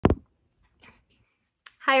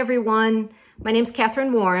Hi everyone, my name is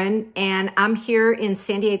Catherine Warren and I'm here in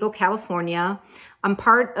San Diego, California. I'm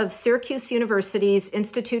part of Syracuse University's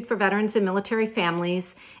Institute for Veterans and Military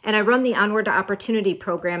Families, and I run the Onward to Opportunity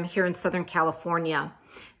program here in Southern California.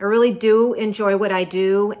 I really do enjoy what I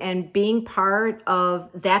do, and being part of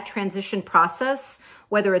that transition process,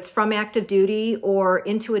 whether it's from active duty or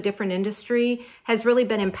into a different industry, has really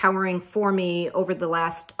been empowering for me over the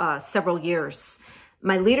last several years.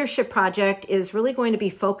 My leadership project is really going to be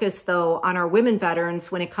focused, though, on our women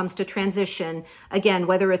veterans when it comes to transition, again,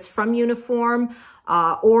 whether it's from uniform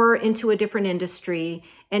or into a different industry,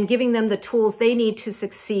 and giving them the tools they need to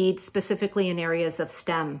succeed, specifically in areas of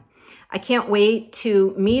STEM. I can't wait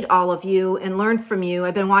to meet all of you and learn from you.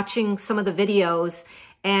 I've been watching some of the videos,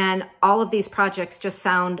 and all of these projects just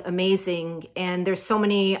sound amazing. And there's so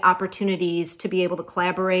many opportunities to be able to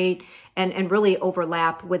collaborate and really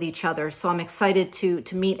overlap with each other. So I'm excited to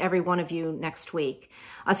meet every one of you next week.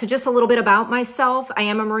 So just a little bit about myself. I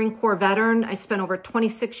am a Marine Corps veteran. I spent over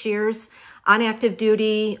 26 years on active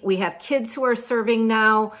duty. We have kids who are serving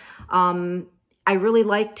now. I really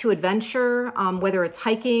like to adventure, whether it's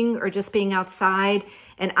hiking or just being outside.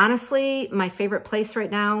 And honestly, my favorite place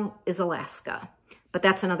right now is Alaska. But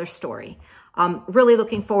that's another story. Really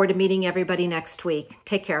looking forward to meeting everybody next week.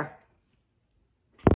 Take care.